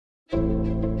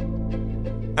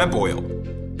Hemp oil.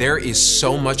 There is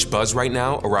so much buzz right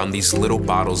now around these little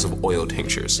bottles of oil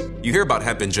tinctures. You hear about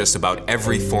hemp in just about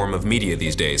every form of media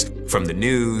these days, from the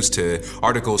news to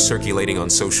articles circulating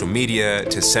on social media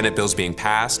to Senate bills being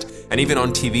passed, and even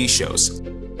on TV shows.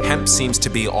 Hemp seems to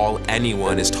be all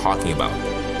anyone is talking about.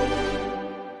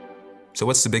 So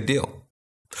what's the big deal?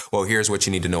 Well, here's what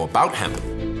you need to know about hemp.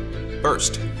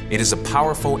 First, it is a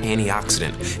powerful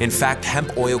antioxidant. In fact,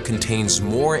 hemp oil contains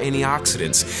more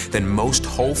antioxidants than most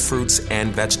whole fruits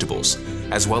and vegetables,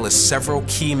 as well as several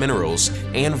key minerals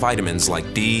and vitamins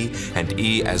like D and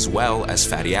E, as well as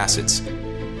fatty acids.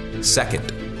 Second,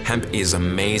 hemp is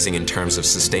amazing in terms of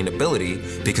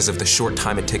sustainability because of the short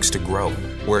time it takes to grow.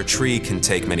 Where a tree can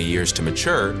take many years to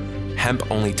mature, hemp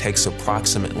only takes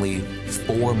approximately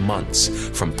 4 months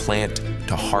from plant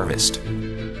to harvest.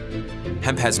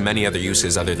 Hemp has many other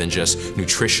uses other than just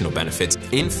nutritional benefits.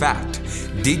 In fact,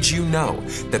 did you know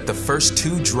that the first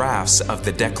 2 drafts of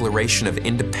the Declaration of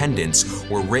Independence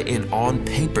were written on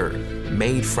paper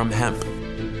made from hemp?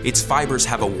 Its fibers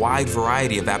have a wide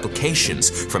variety of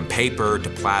applications, from paper to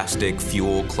plastic,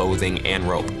 fuel, clothing, and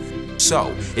rope.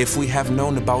 So, if we have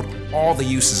known about all the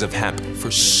uses of hemp for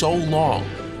so long,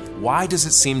 why does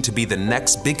it seem to be the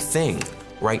next big thing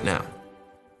right now?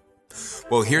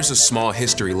 Well, here's a small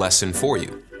history lesson for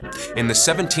you. In the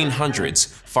 1700s,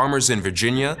 farmers in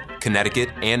Virginia, Connecticut,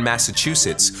 and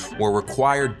Massachusetts were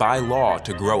required by law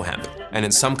to grow hemp, and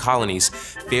in some colonies,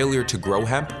 failure to grow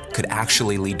hemp could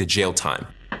actually lead to jail time.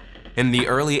 In the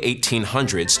early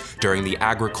 1800s, during the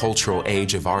agricultural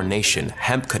age of our nation,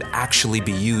 hemp could actually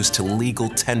be used to legal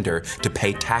tender to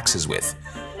pay taxes with.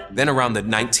 Then around the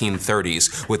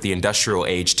 1930s, with the industrial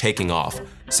age taking off,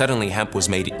 suddenly hemp was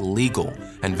made illegal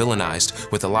and villainized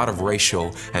with a lot of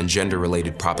racial and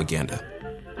gender-related propaganda.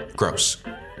 Gross.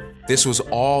 This was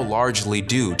all largely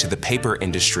due to the paper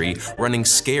industry running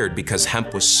scared because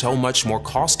hemp was so much more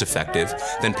cost-effective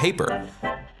than paper.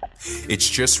 It's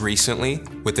just recently,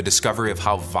 with the discovery of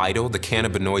how vital the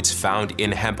cannabinoids found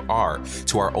in hemp are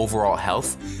to our overall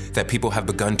health, that people have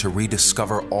begun to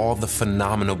rediscover all the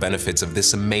phenomenal benefits of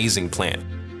this amazing plant.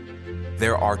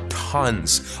 There are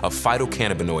tons of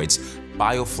phytocannabinoids,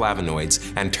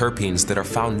 bioflavonoids, and terpenes that are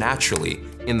found naturally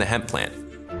in the hemp plant.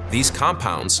 These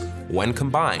compounds, when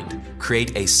combined, create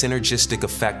a synergistic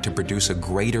effect to produce a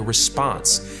greater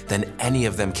response than any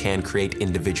of them can create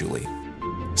individually.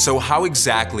 So how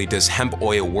exactly does hemp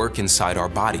oil work inside our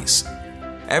bodies?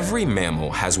 Every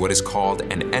mammal has what is called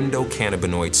an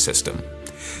endocannabinoid system.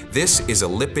 This is a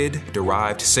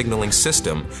lipid-derived signaling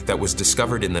system that was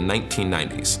discovered in the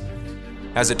 1990s.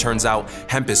 As it turns out,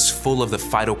 hemp is full of the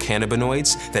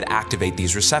phytocannabinoids that activate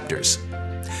these receptors.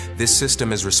 This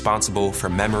system is responsible for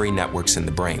memory networks in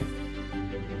the brain.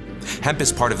 Hemp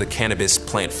is part of the cannabis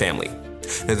plant family.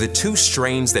 Now, the 2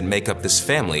 strains that make up this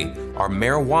family are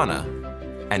marijuana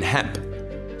and hemp.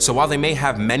 So while they may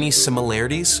have many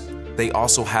similarities, they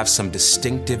also have some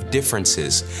distinctive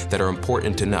differences that are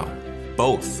important to know.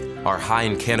 Both are high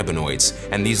in cannabinoids,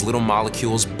 and these little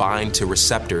molecules bind to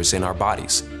receptors in our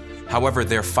bodies. However,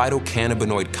 their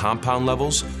phytocannabinoid compound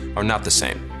levels are not the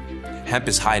same. Hemp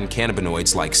is high in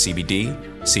cannabinoids like CBD,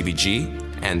 CBG,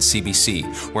 and CBC,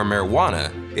 where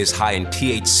marijuana is high in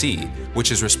THC,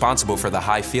 which is responsible for the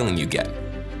high feeling you get.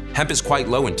 Hemp is quite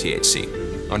low in THC,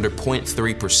 under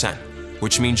 0.3%,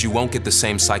 which means you won't get the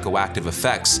same psychoactive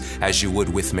effects as you would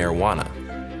with marijuana.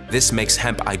 This makes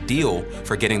hemp ideal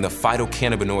for getting the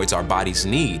phytocannabinoids our bodies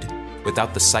need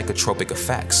without the psychotropic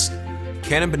effects.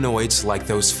 Cannabinoids, like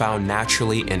those found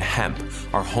naturally in hemp,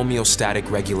 are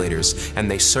homeostatic regulators, and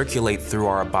they circulate through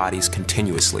our bodies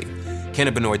continuously.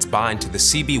 Cannabinoids bind to the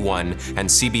CB1 and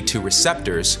CB2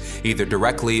 receptors either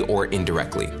directly or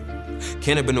indirectly.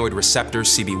 Cannabinoid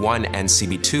receptors CB1 and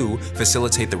CB2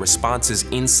 facilitate the responses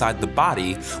inside the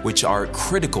body, which are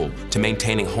critical to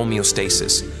maintaining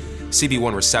homeostasis.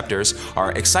 CB1 receptors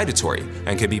are excitatory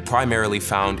and can be primarily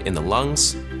found in the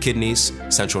lungs, kidneys,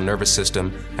 central nervous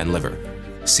system, and liver.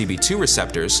 CB2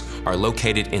 receptors are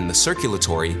located in the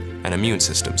circulatory and immune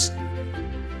systems.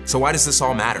 So why does this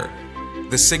all matter?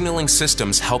 The signaling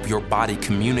systems help your body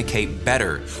communicate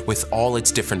better with all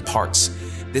its different parts.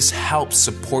 This helps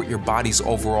support your body's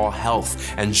overall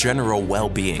health and general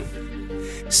well-being.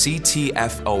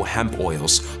 CTFO hemp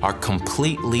oils are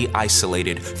completely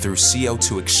isolated through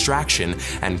CO2 extraction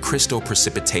and crystal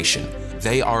precipitation.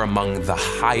 They are among the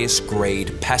highest grade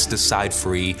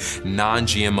pesticide-free,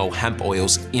 non-GMO hemp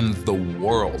oils in the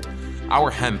world.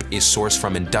 Our hemp is sourced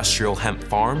from industrial hemp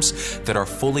farms that are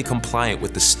fully compliant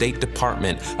with the State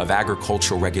Department of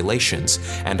Agricultural regulations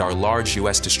and are large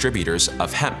US distributors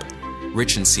of hemp,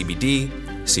 rich in CBD,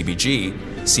 CBG,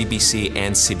 CBC,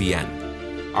 and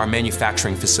CBN. Our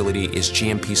manufacturing facility is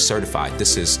GMP certified.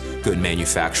 This is good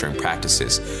manufacturing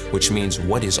practices, which means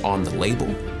what is on the label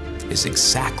is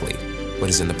exactly what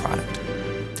is in the product.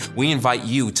 We invite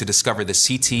you to discover the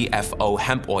CTFO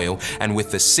hemp oil, and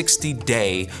with the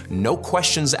 60-day, no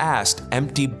questions asked,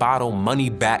 empty bottle money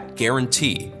back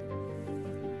guarantee,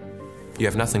 you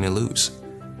have nothing to lose.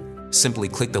 Simply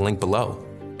click the link below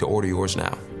to order yours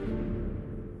now.